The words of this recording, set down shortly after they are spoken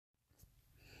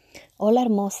Hola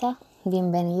hermosa,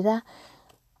 bienvenida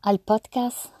al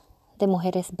podcast de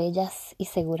mujeres bellas y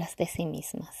seguras de sí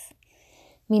mismas.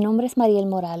 Mi nombre es Mariel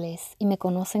Morales y me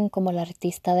conocen como la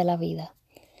artista de la vida,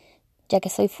 ya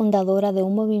que soy fundadora de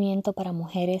un movimiento para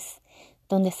mujeres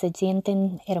donde se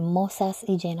sienten hermosas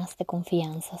y llenas de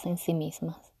confianza en sí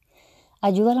mismas.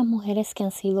 Ayudo a las mujeres que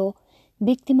han sido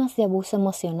víctimas de abuso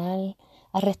emocional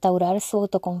a restaurar su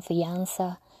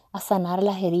autoconfianza, a sanar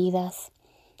las heridas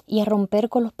y a romper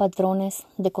con los patrones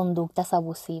de conductas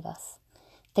abusivas.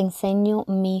 Te enseño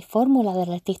mi fórmula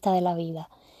del artista de la vida,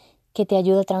 que te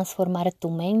ayuda a transformar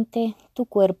tu mente, tu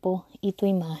cuerpo y tu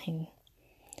imagen.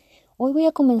 Hoy voy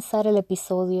a comenzar el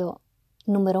episodio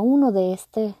número 1 de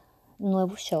este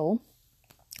nuevo show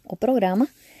o programa,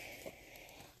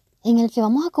 en el que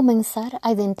vamos a comenzar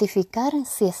a identificar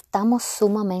si estamos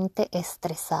sumamente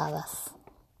estresadas.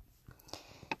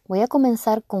 Voy a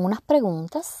comenzar con unas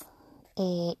preguntas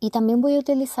y también voy a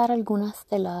utilizar algunas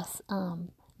de los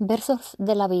versos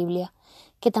de la Biblia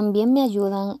que también me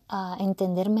ayudan a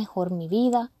entender mejor mi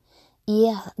vida y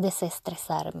a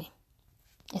desestresarme.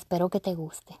 Espero que te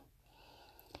guste.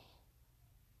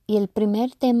 Y el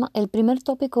primer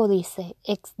tópico dice,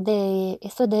 esto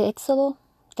es de Éxodo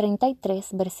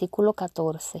 33, versículo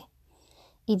 14.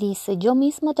 Y dice, yo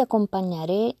mismo te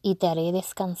acompañaré y te haré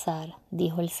descansar,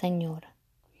 dijo el Señor.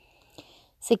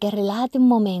 Así que relájate un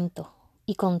momento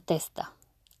y contesta.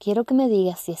 Quiero que me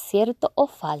digas si es cierto o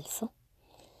falso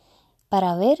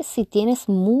para ver si tienes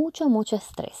mucho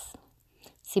estrés.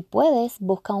 Si puedes,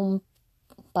 busca un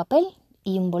papel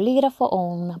y un bolígrafo o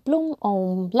una pluma o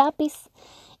un lápiz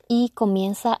y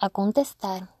comienza a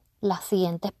contestar las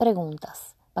siguientes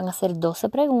preguntas. Van a ser 12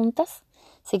 preguntas,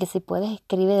 así que si puedes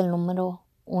escribe del número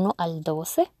 1 al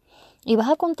 12 y vas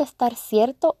a contestar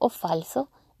cierto o falso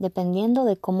dependiendo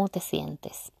de cómo te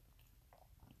sientes.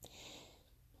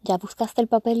 ¿Ya buscaste el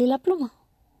papel y la pluma?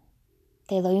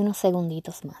 Te doy unos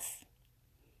segunditos más.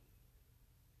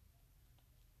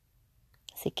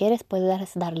 Si quieres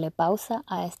puedes darle pausa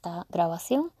a esta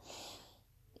grabación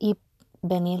y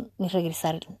venir y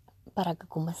regresar para que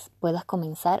puedas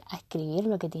comenzar a escribir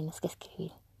lo que tienes que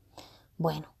escribir.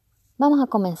 Bueno, vamos a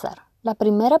comenzar. La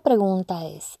primera pregunta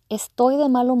es, ¿estoy de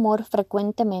mal humor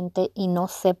frecuentemente y no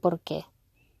sé por qué?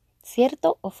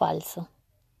 ¿Cierto o falso?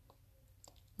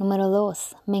 Número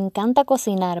 2. Me encanta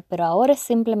cocinar, pero ahora es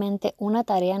simplemente una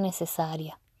tarea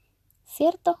necesaria.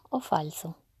 ¿Cierto o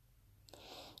falso?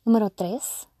 Número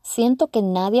 3. Siento que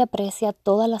nadie aprecia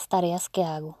todas las tareas que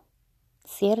hago.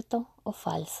 ¿Cierto o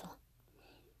falso?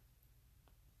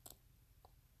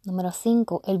 Número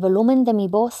 5. El volumen de mi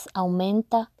voz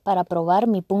aumenta para probar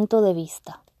mi punto de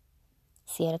vista.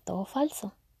 ¿Cierto o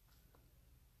falso?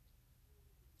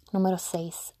 Número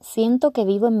 6. Siento que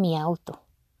vivo en mi auto.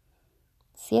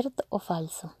 ¿Cierto o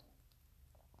falso?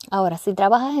 Ahora, si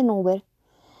trabajas en Uber,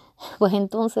 pues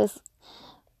entonces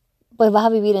pues vas a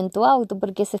vivir en tu auto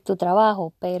porque ese es tu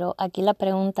trabajo. Pero aquí la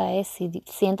pregunta es si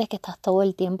sientes que estás todo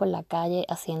el tiempo en la calle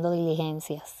haciendo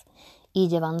diligencias y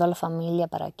llevando a la familia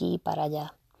para aquí y para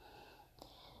allá.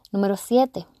 Número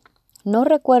 7. No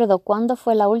recuerdo cuándo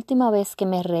fue la última vez que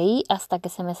me reí hasta que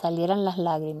se me salieran las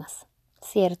lágrimas.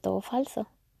 ¿Cierto o falso?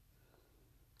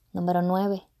 Número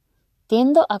 9.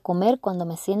 Tiendo a comer cuando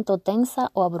me siento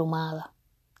tensa o abrumada.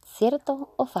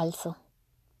 ¿Cierto o falso?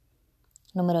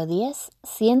 Número 10.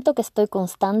 Siento que estoy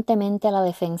constantemente a la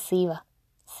defensiva.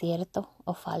 ¿Cierto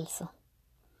o falso?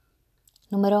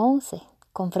 Número 11.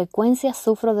 Con frecuencia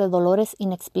sufro de dolores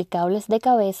inexplicables de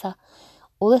cabeza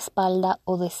o de espalda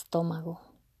o de estómago.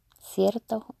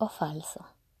 ¿Cierto o falso?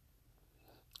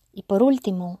 Y por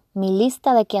último, mi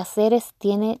lista de quehaceres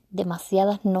tiene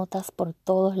demasiadas notas por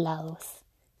todos lados.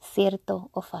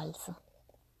 ¿Cierto o falso?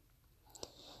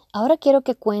 Ahora quiero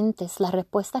que cuentes las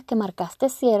respuestas que marcaste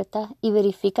ciertas y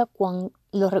verifica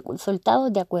los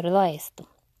resultados de acuerdo a esto.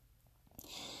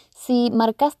 Si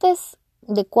marcaste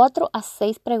de 4 a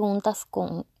 6 preguntas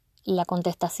con la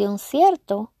contestación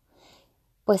cierto,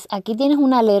 pues aquí tienes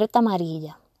una alerta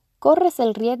amarilla. Corres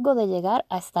el riesgo de llegar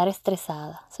a estar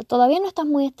estresada. O sea, todavía no estás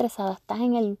muy estresada, estás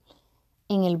en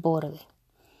el borde.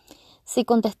 Si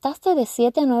contestaste de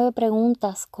 7 a 9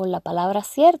 preguntas con la palabra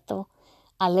cierto,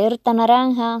 alerta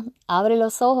naranja, abre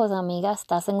los ojos, amiga,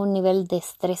 estás en un nivel de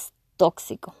estrés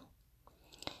tóxico.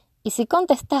 Y si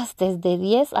contestaste de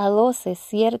 10 a 12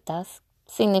 ciertas,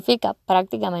 significa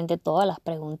prácticamente todas las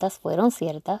preguntas fueron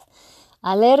ciertas.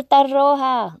 Alerta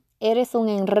roja, eres un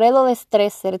enredo de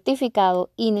estrés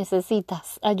certificado y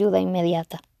necesitas ayuda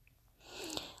inmediata.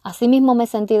 Así mismo me he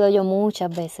sentido yo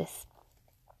muchas veces.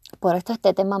 Por esto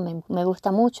este tema me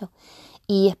gusta mucho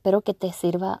y espero que te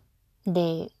sirva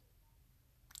de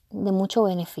mucho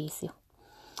beneficio.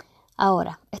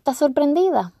 Ahora, ¿estás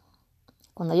sorprendida?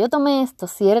 Cuando yo tomé esto,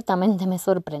 ciertamente me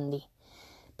sorprendí.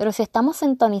 Pero si estamos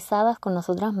sintonizadas con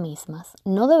nosotras mismas,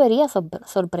 no debería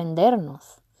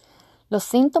sorprendernos. Los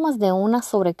síntomas de una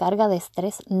sobrecarga de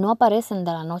estrés no aparecen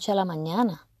de la noche a la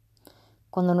mañana.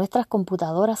 Cuando nuestras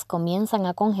computadoras comienzan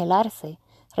a congelarse,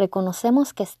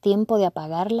 reconocemos que es tiempo de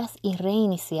apagarlas y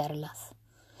reiniciarlas.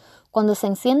 Cuando se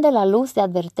enciende la luz de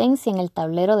advertencia en el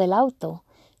tablero del auto,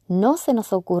 no se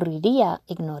nos ocurriría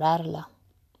ignorarla.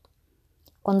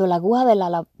 Cuando la aguja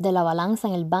de la balanza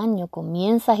en el baño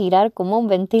comienza a girar como un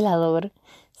ventilador,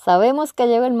 sabemos que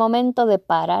llegó el momento de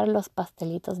parar los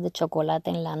pastelitos de chocolate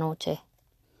en la noche.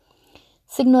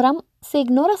 Si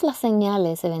ignoras las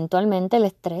señales, eventualmente el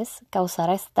estrés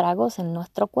causará estragos en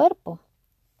nuestro cuerpo.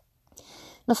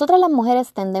 Nosotras las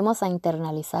mujeres tendemos a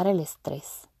internalizar el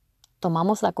estrés.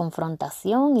 Tomamos la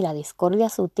confrontación y la discordia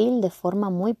sutil de forma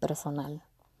muy personal.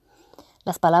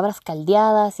 Las palabras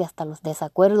caldeadas y hasta los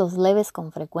desacuerdos leves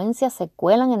con frecuencia se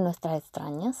cuelan en nuestras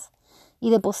entrañas y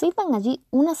depositan allí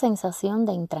una sensación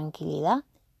de intranquilidad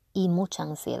y mucha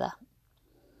ansiedad.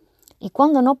 Y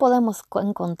cuando no podemos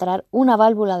encontrar una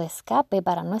válvula de escape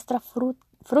para nuestra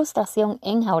frustración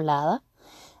enjaulada,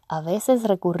 a veces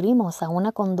recurrimos a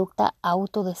una conducta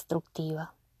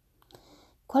autodestructiva.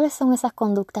 ¿Cuáles son esas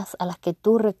conductas a las que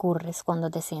tú recurres cuando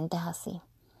te sientes así?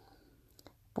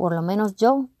 Por lo menos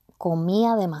yo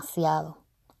comía demasiado.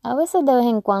 A veces de vez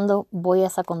en cuando voy a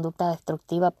esa conducta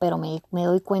destructiva, pero me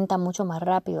doy cuenta mucho más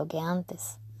rápido que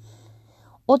antes.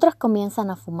 Otras comienzan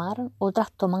a fumar,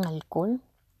 otras toman alcohol,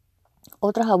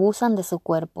 otras abusan de su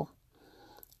cuerpo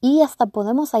y hasta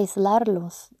podemos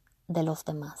aislarlos de los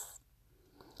demás.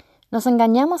 Nos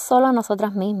engañamos solo a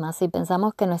nosotras mismas y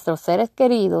pensamos que nuestros seres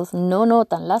queridos no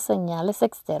notan las señales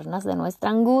externas de nuestra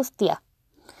angustia,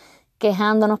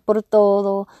 quejándonos por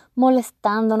todo,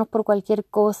 molestándonos por cualquier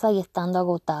cosa y estando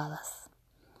agotadas.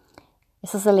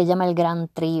 Eso se le llama el gran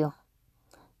trío.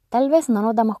 Tal vez no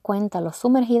nos damos cuenta lo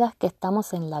sumergidas que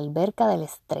estamos en la alberca del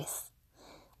estrés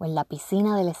o en la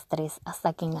piscina del estrés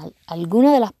hasta que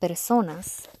alguna de las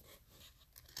personas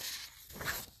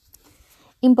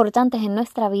importantes en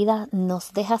nuestra vida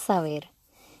nos deja saber,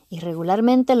 y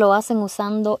regularmente lo hacen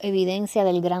usando evidencia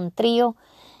del gran trío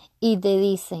y te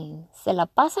dicen: se la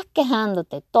pasas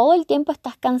quejándote, todo el tiempo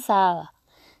estás cansada,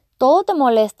 todo te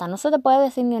molesta, no se te puede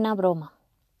decir ni una broma.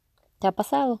 ¿Te ha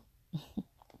pasado?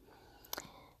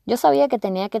 Yo sabía que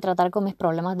tenía que tratar con mis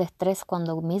problemas de estrés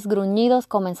cuando mis gruñidos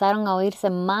comenzaron a oírse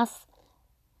más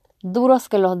duros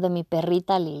que los de mi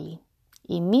perrita Lily.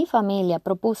 Y mi familia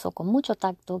propuso con mucho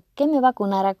tacto que me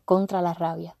vacunara contra la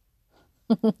rabia.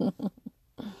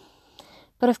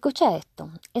 Pero escucha esto,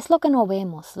 es lo que no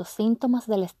vemos, los síntomas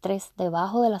del estrés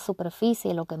debajo de la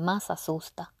superficie, lo que más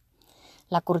asusta.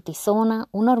 La cortisona,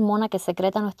 una hormona que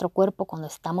secreta nuestro cuerpo cuando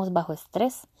estamos bajo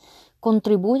estrés,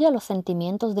 contribuye a los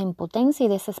sentimientos de impotencia y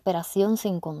desesperación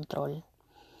sin control.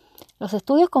 Los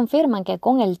estudios confirman que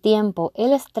con el tiempo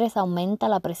el estrés aumenta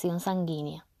la presión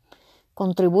sanguínea,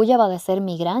 contribuye a padecer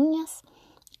migrañas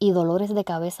y dolores de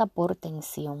cabeza por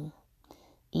tensión.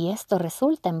 Y esto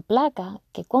resulta en placa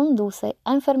que conduce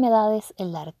a enfermedades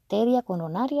en la arteria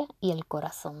coronaria y el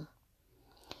corazón.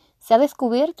 Se ha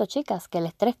descubierto, chicas, que el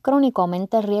estrés crónico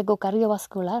aumenta el riesgo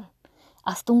cardiovascular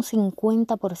hasta un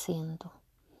 50%.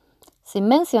 Sin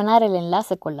mencionar el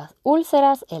enlace con las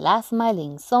úlceras, el asma, el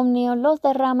insomnio, los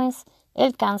derrames,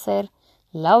 el cáncer,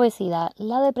 la obesidad,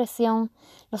 la depresión,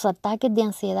 los ataques de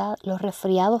ansiedad, los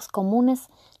resfriados comunes,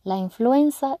 la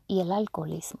influenza y el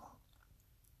alcoholismo.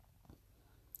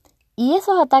 Y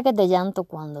esos ataques de llanto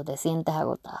cuando te sientes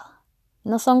agotada,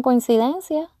 ¿no son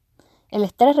coincidencia? El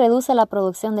estrés reduce la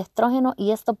producción de estrógeno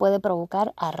y esto puede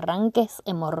provocar arranques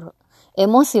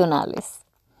emocionales.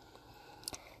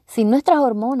 Sin nuestras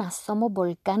hormonas somos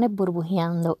volcanes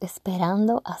burbujeando,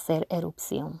 esperando hacer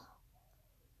erupción.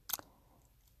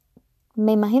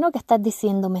 Me imagino que estás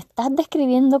diciendo, me estás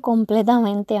describiendo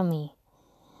completamente a mí.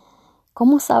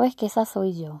 ¿Cómo sabes que esa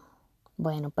soy yo?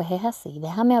 Bueno, pues es así,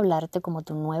 déjame hablarte como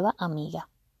tu nueva amiga.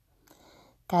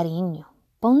 Cariño,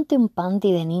 ponte un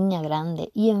panty de niña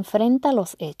grande y enfrenta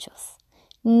los hechos.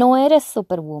 No eres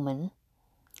Superwoman.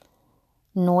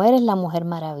 No eres la Mujer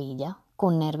Maravilla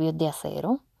con nervios de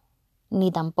acero.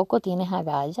 Ni tampoco tienes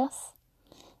agallas.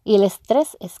 Y el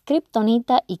estrés es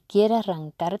kriptonita y quiere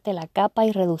arrancarte la capa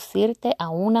y reducirte a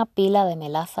una pila de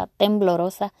melaza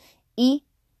temblorosa e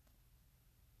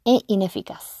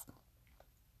ineficaz.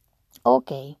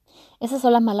 Ok, esas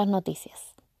son las malas noticias.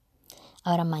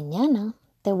 Ahora mañana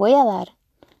te voy a dar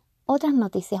otras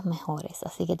noticias mejores,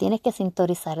 así que tienes que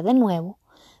sintonizar de nuevo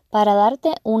para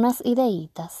darte unas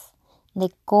ideitas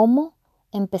de cómo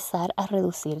empezar a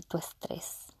reducir tu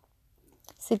estrés.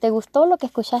 Si te gustó lo que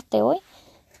escuchaste hoy,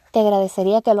 te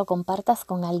agradecería que lo compartas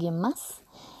con alguien más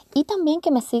y también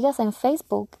que me sigas en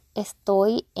Facebook.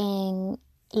 Estoy en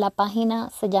la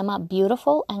página, se llama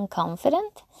Beautiful and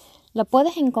Confident. La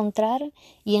puedes encontrar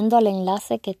yendo al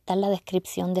enlace que está en la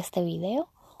descripción de este video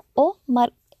o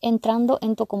entrando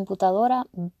en tu computadora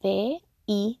bit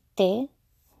de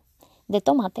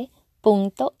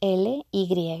tomate.ly,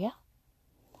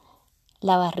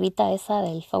 la barrita esa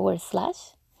del /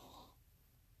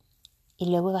 y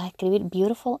luego vas a escribir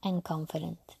Beautiful and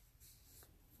Confident.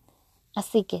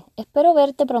 Así que espero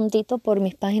verte prontito por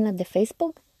mis páginas de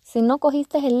Facebook. Si no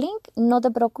cogiste el link, no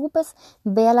te preocupes,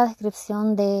 ve a la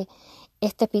descripción de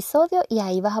este episodio y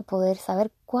ahí vas a poder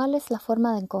saber cuál es la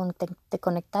forma de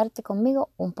conectarte conmigo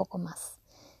un poco más.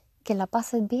 Que la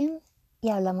pases bien y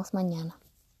hablamos mañana.